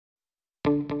Hi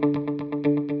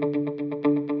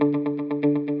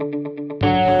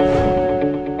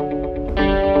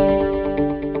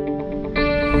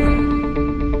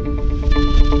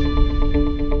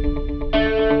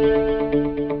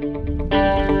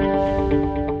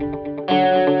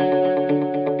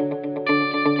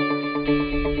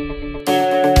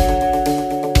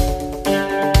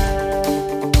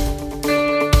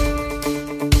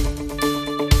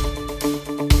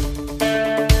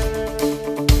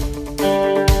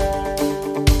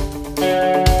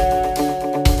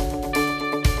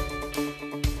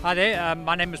there,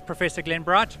 my name is Professor Glen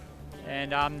Bright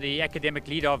and I'm the academic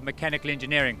leader of mechanical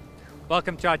engineering.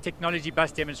 Welcome to our technology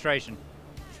bus demonstration.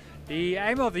 The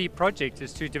aim of the project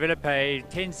is to develop a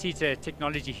 10-seater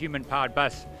technology human-powered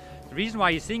bus. The reason why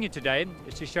you're seeing it today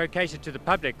is to showcase it to the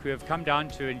public who have come down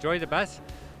to enjoy the bus,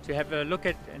 to have a look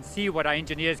at and see what our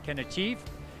engineers can achieve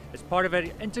as part of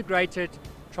an integrated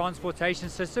transportation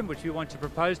system which we want to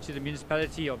propose to the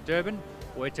municipality of Durban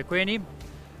or eThekwini.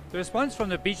 The response from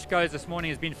the beachgoers this morning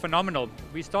has been phenomenal.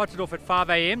 We started off at 5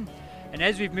 AM and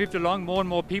as we've moved along, more and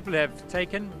more people have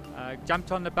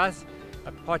jumped on the bus,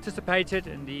 participated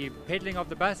in the pedaling of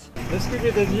the bus. This could be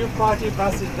the new party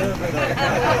bus in Durban.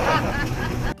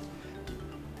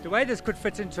 The way this could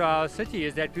fit into our city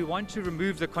is that we want to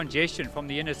remove the congestion from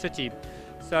the inner city.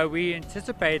 So we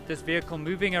anticipate this vehicle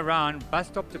moving around bus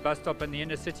stop to bus stop in the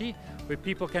inner city where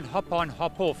people can hop on,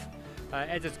 hop off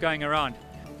as it's going around.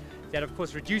 That of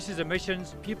course reduces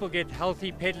emissions, people get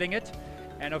healthy pedaling it,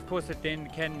 and of course it then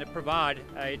can provide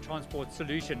a transport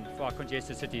solution for our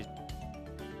congested cities.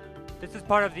 This is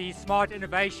part of the Smart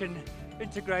Innovation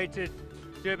Integrated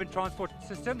Durban Transport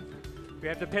System. We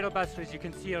have the pedal bus, as you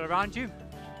can see around you,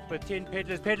 with 10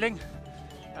 pedalers pedaling.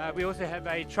 We also have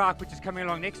a Trike which is coming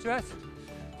along next to us.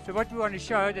 So what we want to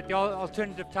show that the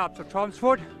alternative types of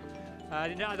transport,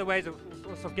 in other ways of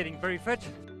also getting very fit.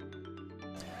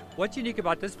 What's unique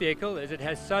about this vehicle is it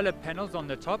has solar panels on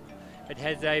the top, it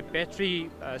has a battery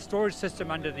storage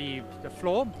system under the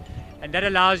floor, and that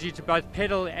allows you to both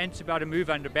pedal and to be able to move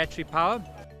under battery power.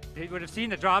 You would have seen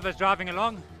the drivers driving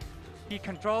along. He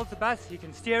controls the bus, he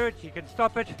can steer it, he can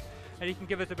stop it, and he can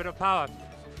give us a bit of power.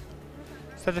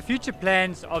 So the future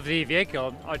plans of the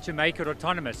vehicle are to make it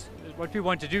autonomous. What we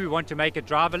want to do, we want to make it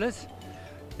driverless.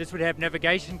 This would have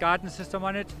navigation guidance system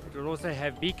on it, it will also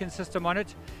have beacon system on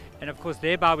it, and of course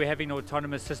thereby we're having an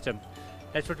autonomous system.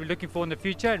 That's what we're looking for in the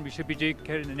future and we should be doing it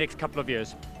in the next couple of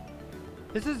years.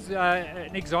 This is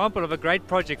an example of a great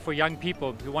project for young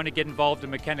people who want to get involved in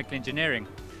mechanical engineering.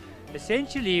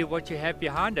 Essentially what you have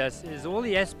behind us is all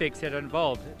the aspects that are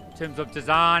involved in terms of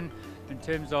design, in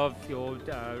terms of your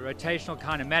rotational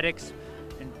kinematics,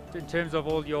 in terms of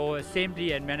all your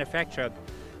assembly and manufacture.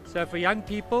 So for young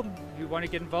people who want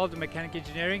to get involved in mechanical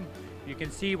engineering, you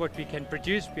can see what we can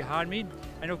produce behind me,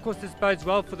 and of course this bodes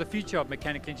well for the future of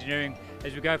mechanical engineering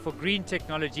as we go for green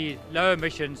technology, low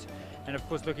emissions, and of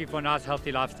course looking for a nice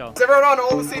healthy lifestyle. Is everyone on?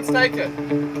 All the seats taken?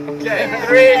 Okay,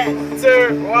 3,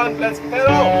 2, 1, let's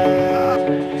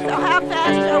pedal! So how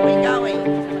fast are we going?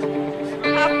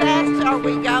 How fast are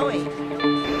we going?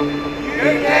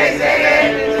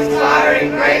 UKZN is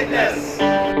inspiring greatness!